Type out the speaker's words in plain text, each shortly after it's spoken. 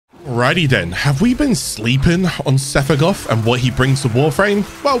Alrighty then, have we been sleeping on Sevagoth and what he brings to Warframe?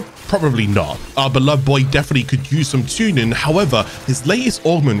 Well, probably not. Our beloved boy definitely could use some tuning. However, his latest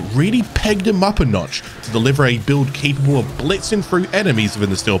augment really pegged him up a notch to deliver a build capable of blitzing through enemies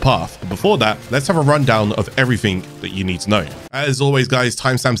within the Steel Path. But before that, let's have a rundown of everything that you need to know. As always guys,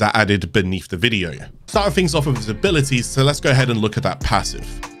 timestamps are added beneath the video. Starting things off with his abilities, so let's go ahead and look at that passive.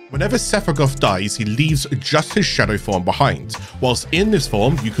 Whenever Sevagoth dies, he leaves just his shadow form behind. Whilst in this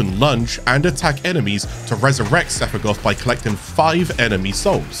form, you can lunge and attack enemies to resurrect Sevagoth by collecting 5 enemy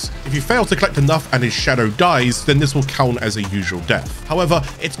souls. If you fail to collect enough and his shadow dies, then this will count as a usual death. However,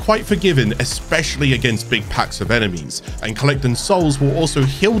 it's quite forgiving, especially against big packs of enemies, and collecting souls will also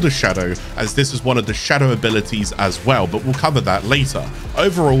heal the shadow, as this is one of the shadow abilities as well, but we'll cover that later.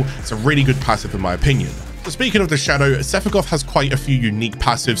 Overall, it's a really good passive in my opinion. So speaking of the shadow, Sevagoth has quite a few unique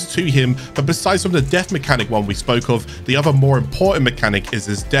passives to him, but besides from the death mechanic one we spoke of, the other more important mechanic is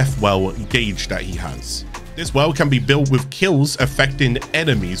his death well gauge that he has. This well can be built with kills affecting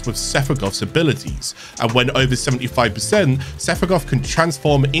enemies with Sevagoth's abilities, and when over 75%, Sevagoth can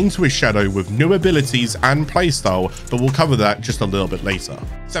transform into his shadow with new abilities and playstyle, but we'll cover that just a little bit later.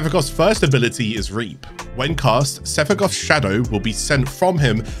 Sevagoth's first ability is Reap. When cast, Sevagoth's shadow will be sent from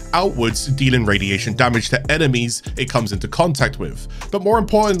him outwards, dealing radiation damage to enemies it comes into contact with. But more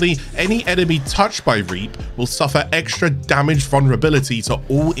importantly, any enemy touched by Reap will suffer extra damage vulnerability to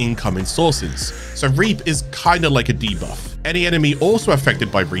all incoming sources. So Reap is kind of like a debuff. Any enemy also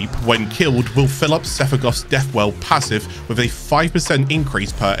affected by Reap, when killed, will fill up Sevagoth's death well passive with a 5%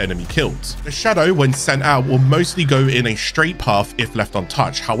 increase per enemy killed. The shadow, when sent out, will mostly go in a straight path if left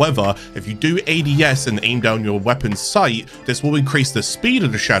untouched. However, if you do ADS and aim down your weapon's sight, this will increase the speed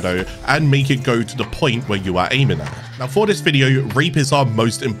of the shadow and make it go to the point where you are aiming at. Now for this video, Reap is our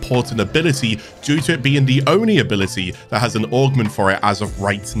most important ability due to it being the only ability that has an augment for it as of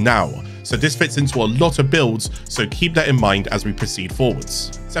right now. So this fits into a lot of builds, so keep that in mind as we proceed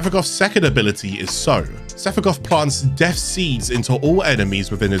forwards. Sevagoth's second ability is Sow. Sevagoth plants death seeds into all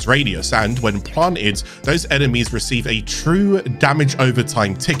enemies within his radius, and when planted, those enemies receive a true damage over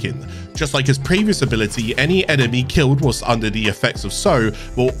time ticking. Just like his previous ability, any enemy killed whilst under the effects of Sow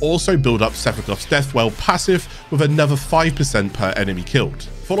will also build up Sevagoth's death well passive with another 5% per enemy killed.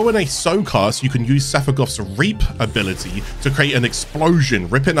 Following a Sow cast, you can use Sevagoth's Reap ability to create an explosion,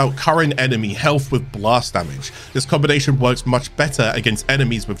 ripping out current enemy health with blast damage. This combination works much better against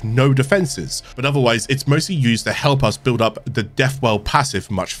enemies with no defenses, but otherwise it's mostly used to help us build up the death well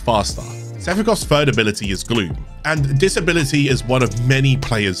passive much faster. Sevagoth's third ability is Gloom, and this ability is one of many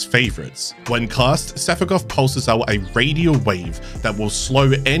players' favorites. When cast, Sevagoth pulses out a radial wave that will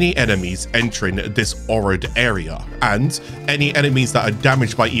slow any enemies entering this auraed area, and any enemies that are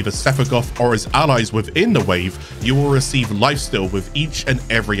damaged by either Sevagoth or his allies within the wave, you will receive lifesteal with each and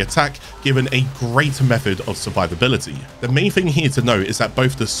every attack, given a great method of survivability. The main thing here to note is that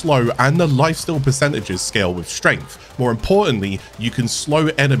both the slow and the lifesteal percentages scale with strength. More importantly, you can slow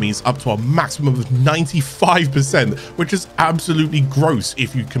enemies up to a maximum of 95%, which is absolutely gross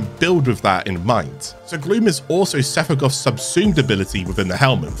if you can build with that in mind. So Gloom is also Sevagoth's subsumed ability within the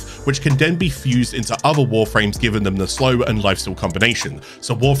helmet, which can then be fused into other Warframes, giving them the slow and lifesteal combination.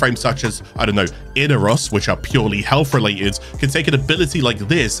 So Warframes such as, I don't know, Inneros, which are purely health related, can take an ability like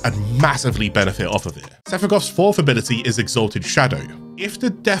this and massively benefit off of it. Sevagoth's fourth ability is Exalted Shadow. If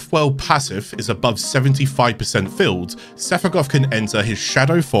the death well passive is above 75% filled, Sevagoth can enter his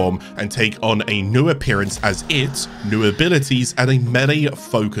shadow form and take on a new appearance as it, new abilities, and a melee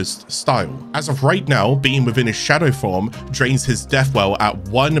focused style. As of right now, being within his shadow form drains his death well at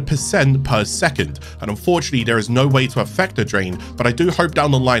 1% per second, and unfortunately there is no way to affect the drain, but I do hope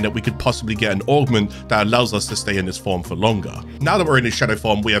down the line that we could possibly get an augment that allows us to stay in this form for longer. Now that we're in his shadow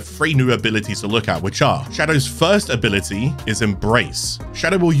form, we have 3 new abilities to look at, which are: Shadow's first ability is Embrace.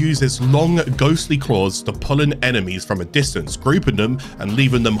 Shadow will use his long ghostly claws to pull in enemies from a distance, grouping them and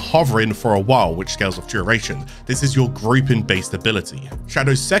leaving them hovering for a while, which scales with duration. This is your grouping based ability.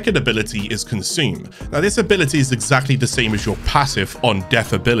 Shadow's second ability is Consume. Now this ability is exactly the same as your passive on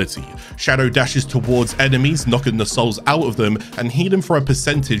death ability. Shadow dashes towards enemies, knocking the souls out of them and healing for a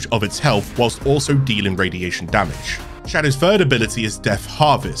percentage of its health whilst also dealing radiation damage. Shadow's third ability is Death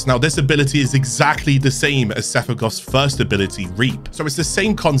Harvest. Now this ability is exactly the same as Sevagoth's first ability, Reap. So it's the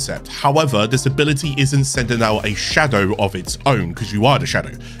same concept. However, this ability isn't sending out a shadow of its own because you are the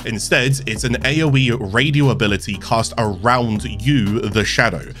shadow. Instead, it's an AoE radial ability cast around you, the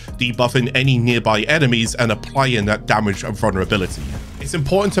shadow, debuffing any nearby enemies and applying that damage and vulnerability. It's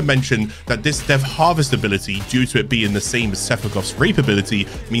important to mention that this Death Harvest ability, due to it being the same as Sevagoth's Reap ability,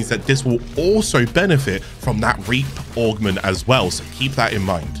 means that this will also benefit from that Reap augment as well, so keep that in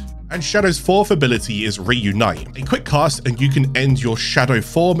mind. And Shadow's fourth ability is Reunite. A quick cast and you can end your Shadow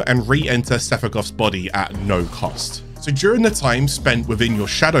form and re-enter Sevagoth's body at no cost. So during the time spent within your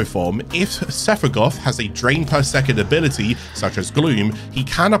Shadow form, if Sevagoth has a drain per second ability, such as Gloom, he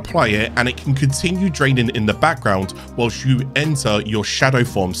can apply it and it can continue draining in the background whilst you enter your Shadow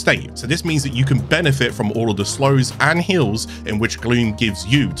form state. So this means that you can benefit from all of the slows and heals in which Gloom gives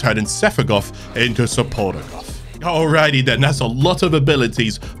you, turning Sevagoth into Supportagoth. Alrighty then, that's a lot of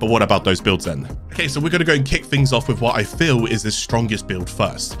abilities, but what about those builds then? Okay, so we're going to go and kick things off with what I feel is the strongest build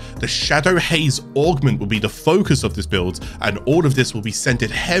first. The Shadow Haze Augment will be the focus of this build, and all of this will be centered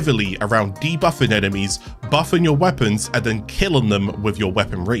heavily around debuffing enemies, buffing your weapons, and then killing them with your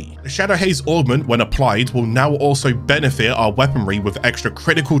weaponry. The Shadow Haze Augment, when applied, will now also benefit our weaponry with extra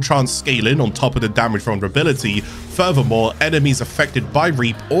critical chance scaling on top of the damage vulnerability. Furthermore, enemies affected by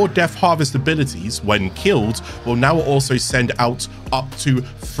Reap or Death Harvest abilities, when killed, will now also send out up to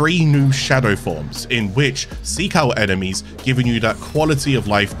 3 new Shadow forms, in which seek out enemies, giving you that quality of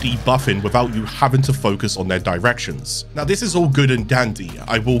life debuffing without you having to focus on their directions. Now this is all good and dandy.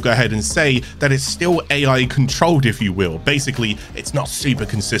 I will go ahead and say that it's still AI controlled, if you will. Basically, it's not super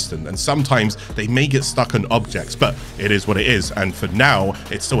consistent and sometimes they may get stuck on objects, but it is what it is, and for now,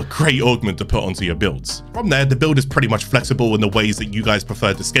 it's still a great augment to put onto your builds. From there, the build is pretty much flexible in the ways that you guys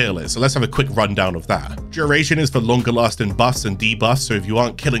prefer to scale it, so let's have a quick rundown of that. Duration is for longer lasting buffs and debuffs, so if you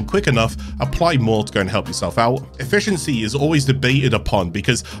aren't killing quick enough, apply more to go and help yourself out. Efficiency is always debated upon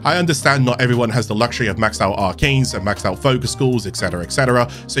because I understand not everyone has the luxury of maxed out arcanes and maxed out focus schools, etc, etc.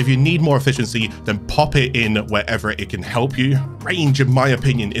 So if you need more efficiency, then pop it in wherever it can help you. Range, in my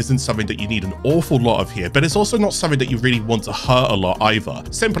opinion, isn't something that you need an awful lot of here, but it's also not something that you really want to hurt a lot either.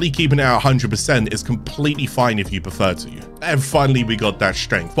 Simply keeping it at 100% is completely fine if you prefer to. And finally, we got that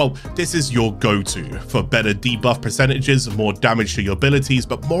strength. Well, this is your go-to for better debuff percentages, more damage to your abilities,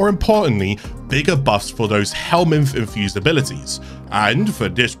 but more importantly, bigger buffs for those Helminth infused abilities. And for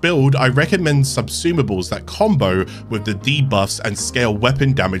this build, I recommend subsumables that combo with the debuffs and scale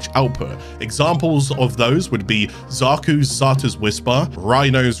weapon damage output. Examples of those would be Zaku's Zarta's Whisper,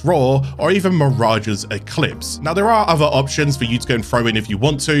 Rhino's Roar, or even Mirage's Eclipse. Now there are other options for you to go and throw in if you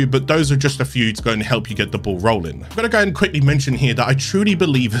want to, but those are just a few to go and help you get the ball rolling. I'm going to go and quickly mention here that I truly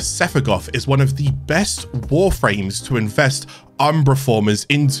believe Sevagoth is one of the best Warframes to invest Umbra formers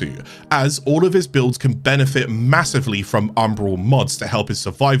into, as all of his builds can benefit massively from Umbral mods to help his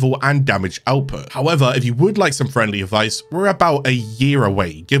survival and damage output. However, if you would like some friendly advice, we're about a year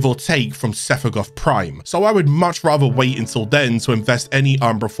away, give or take, from Sevagoth Prime, so I would much rather wait until then to invest any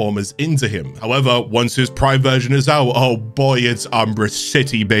Umbra formers into him. However, once his Prime version is out, oh boy, it's Umbra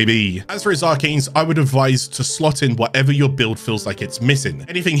City, baby. As for his arcanes, I would advise to slot in whatever your build feels like it's missing.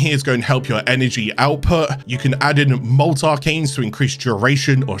 Anything here is going to help your energy output. You can add in Molt arcanes to increase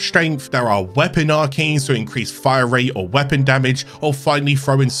duration or strength. There are weapon arcanes to increase fire rate or weapon damage, or finally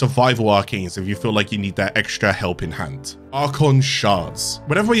throw in survival arcanes if you feel like you need that extra help in hand. Archon Shards.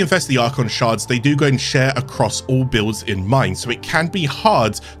 Whenever we invest the Archon Shards, they do go and share across all builds in mind, so it can be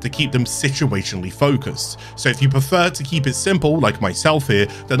hard to keep them situationally focused. So if you prefer to keep it simple, like myself here,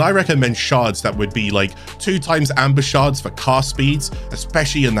 then I recommend shards that would be like 2 times Amber Shards for cast speeds,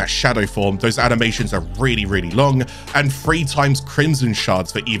 especially in that Shadow form. Those animations are really, really long, and 3 times Crimson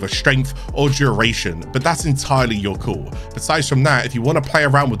Shards for either strength or duration, but that's entirely your call. Besides from that, if you want to play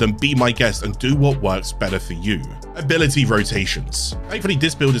around with them, be my guest and do what works better for you. Ability rotations. Thankfully,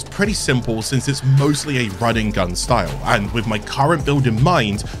 this build is pretty simple since it's mostly a run and gun style, and with my current build in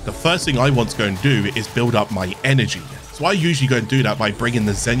mind, the first thing I want to go and do is build up my energy. So I usually go and do that by bringing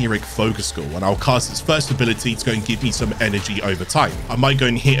the Zenuric Focus School, and I'll cast its first ability to go and give me some energy over time. I might go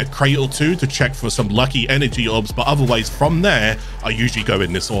and hit a crate or 2 to check for some lucky energy orbs, but otherwise from there, I usually go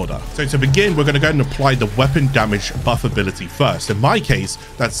in this order. So to begin, we're going to go and apply the weapon damage buff ability first. In my case,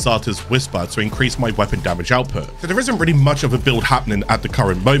 that's Zarta's Whisper to increase my weapon damage output. So there isn't really much of a build happening at the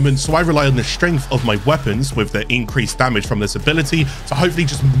current moment, so I rely on the strength of my weapons with the increased damage from this ability to hopefully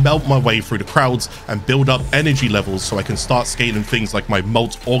just melt my way through the crowds and build up energy levels so I can start scaling things like my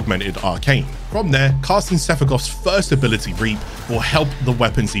Molt Augmented Arcane. From there, casting Sevagoth's first ability, Reap, will help the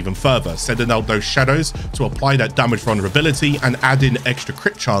weapons even further, sending out those shadows to apply that damage vulnerability and add in extra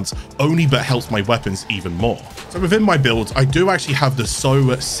crit chance, only but helps my weapons even more. So within my build, I do actually have the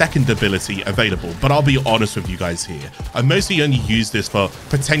So second ability available, but I'll be honest with you guys here. I mostly only use this for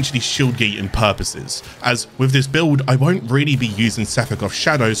potentially shield gating purposes, as with this build, I won't really be using Sevagoth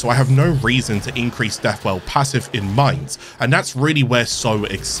Shadow, so I have no reason to increase Deathwell passive in mind, and that's really where So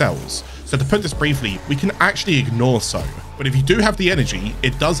excels. So to put this briefly, we can actually ignore so. But if you do have the energy,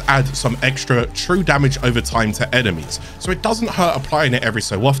 it does add some extra true damage over time to enemies. So it doesn't hurt applying it every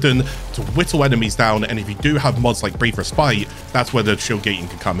so often to whittle enemies down. And if you do have mods like Brief Respite, that's where the shield gating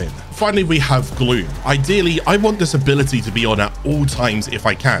can come in. Finally, we have Gloom. Ideally, I want this ability to be on at all times if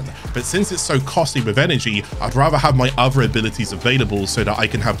I can. But since it's so costly with energy, I'd rather have my other abilities available so that I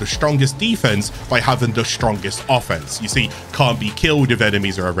can have the strongest defense by having the strongest offense. You see, can't be killed if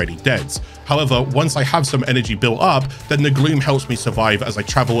enemies are already dead. However, once I have some energy built up, then the Gloom helps me survive as I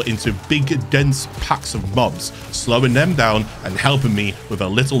travel into big, dense packs of mobs, slowing them down and helping me with a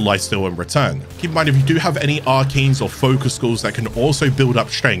little lifesteal in return. Keep in mind, if you do have any arcanes or focus schools that can also build up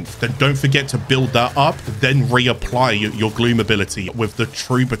strength, then don't forget to build that up, then reapply your Gloom ability with the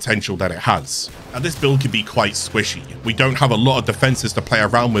true potential that it has. Now, this build can be quite squishy. We don't have a lot of defenses to play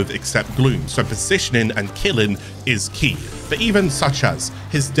around with except Gloom, so positioning and killing is key. But even such as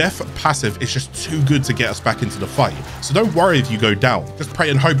his death passive is just too good to get us back into the fight. So don't worry if you go down. Just pray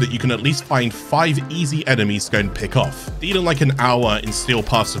and hope that you can at least find 5 easy enemies to go and pick off. Dealing like an hour in Steel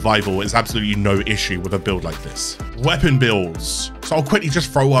Path Survival is absolutely no issue with a build like this. Weapon builds. So I'll quickly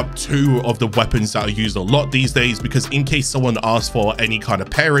just throw up 2 of the weapons that are used a lot these days, because in case someone asks for any kind of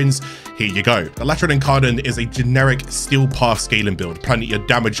pairings, here you go. The Latron Incarnate is a generic Steel Path scaling build, plenty of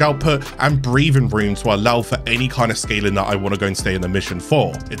damage output and breathing room to allow for any kind of scaling that I want to go and stay in the mission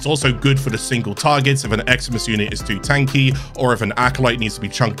for. It's also good for the single targets if an Eximus unit is too tanky, or if an Acolyte needs to be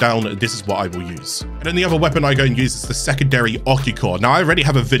chunked down, this is what I will use. And then the other weapon I go and use is the secondary Occucore. Now, I already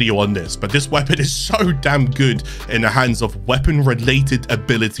have a video on this, but this weapon is so damn good in the hands of weapon-related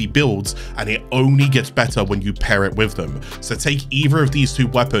ability builds, and it only gets better when you pair it with them. So take either of these 2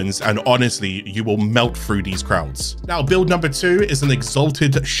 weapons, and honestly, you will melt through these crowds. Now, build number 2 is an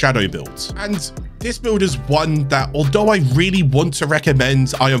Exalted Shadow build. And this build is one that, although I really want to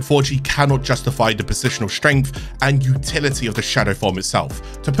recommend, I unfortunately cannot justify the positional strength and utility of the Shadow form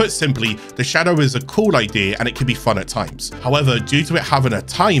itself. To put simply, the Shadow is a cool idea and it can be fun at times. However, due to it having a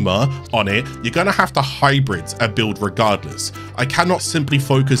timer on it, you're going to have to hybrid a build regardless. I cannot simply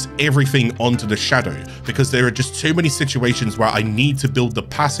focus everything onto the Shadow because there are just too many situations where I need to build the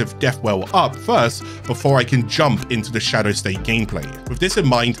passive death well up first before I can jump into the Shadow state gameplay. With this in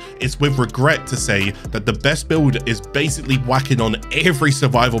mind, it's with regret to say that the best build is basically whacking on every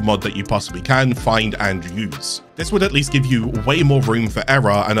survival mod that you possibly can find and use. This would at least give you way more room for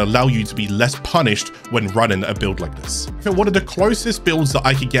error and allow you to be less punished when running a build like this. I feel one of the closest builds that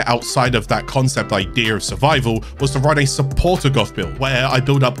I could get outside of that concept idea of survival was to run a Sevagoth build, where I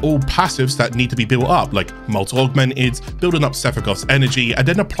build up all passives that need to be built up, like multi-augmented, building up Sevagoth's energy, and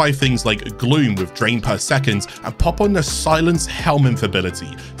then apply things like Gloom with drain per second, and pop on the Silence Helminth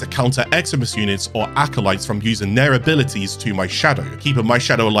ability to counter Eximus units or Acolytes from using their abilities to my Shadow, keeping my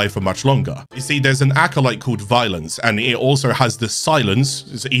Shadow alive for much longer. You see, there's an Acolyte called Violence, and it also has the Silence.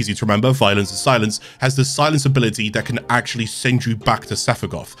 It's easy to remember, Violence is silence, has the Silence ability that can actually send you back to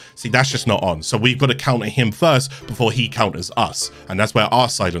Sevagoth. See, that's just not on, so we've got to counter him first before he counters us, and that's where our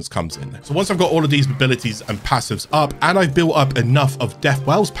Silence comes in. So once I've got all of these abilities and passives up, and I've built up enough of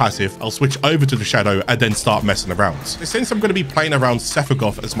Deathwell's passive, I'll switch over to the Shadow and then start messing around. So since I'm going to be playing around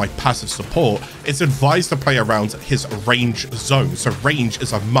Sevagoth as my passive support, it's advised to play around his range zone. So range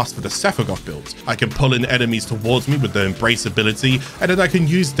is a must for the Sevagoth build. I can pull in enemies towards me with the Embrace ability, and then I can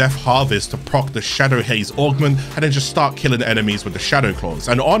use Death Harvest to proc the Shadow Haze Augment and then just start killing enemies with the Shadow Claws.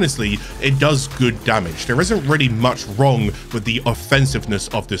 And honestly, it does good damage. There isn't really much wrong with the offensiveness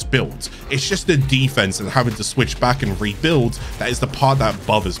of this build. It's just the defense and having to switch back and rebuild that is the part that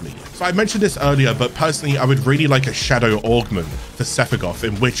bothers me. So I mentioned this earlier, but personally, I would really like a Shadow Augment for Sevagoth,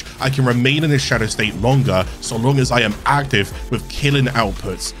 in which I can remain in a Shadow state longer so long as I am active with killing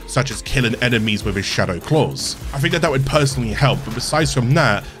outputs, such as killing enemies with his Shadow Claws. I think that would personally help, but besides from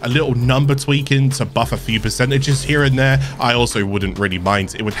that, a little number tweaking to buff a few percentages here and there, I also wouldn't really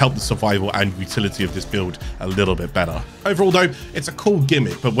mind. It would help the survival and utility of this build a little bit better. Overall though, it's a cool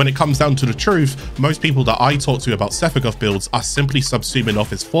gimmick, but when it comes down to the truth, most people that I talk to about Sevagoth builds are simply subsuming off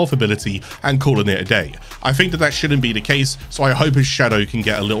his 4th ability and calling it a day. I think that shouldn't be the case, so I hope his Shadow can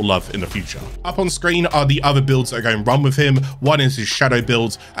get a little love in the future. Up on screen are the other builds that are going to run with him. One is his Shadow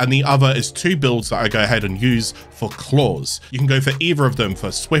build, and the other is 2 builds that I go ahead and use use for claws. You can go for either of them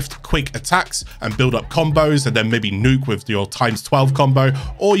for swift, quick attacks and build up combos and then maybe nuke with your ×12 combo,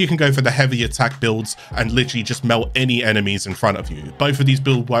 or you can go for the heavy attack builds and literally just melt any enemies in front of you. Both of these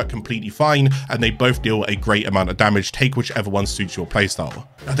builds work completely fine and they both deal a great amount of damage. Take whichever one suits your playstyle.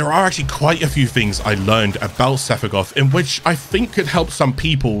 Now, there are actually quite a few things I learned about Sevagoth in which I think could help some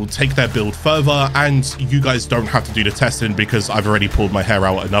people take their build further, and you guys don't have to do the testing because I've already pulled my hair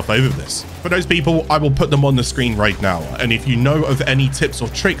out enough over this. For those people, I will put them on the screen right now, and if you know of any tips or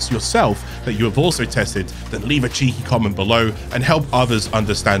tricks yourself that you have also tested, then leave a cheeky comment below and help others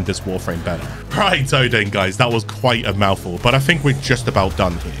understand this Warframe better. Right, so then guys, that was quite a mouthful, but I think we're just about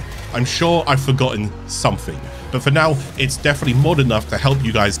done here. I'm sure I've forgotten something, but for now, it's definitely more than enough to help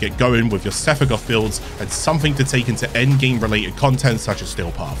you guys get going with your Sevagoth builds and something to take into endgame related content such as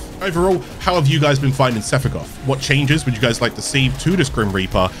Steel Path. Overall, how have you guys been finding Sevagoth? What changes would you guys like to see to this Grim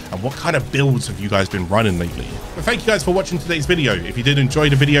Reaper, and what kind of builds have you guys been running lately? But thank you guys for watching today's video. If you did enjoy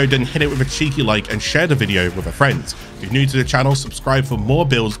the video, then hit it with a cheeky like and share the video with a friend. If you're new to the channel, subscribe for more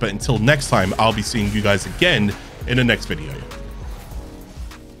builds, but until next time, I'll be seeing you guys again in the next video.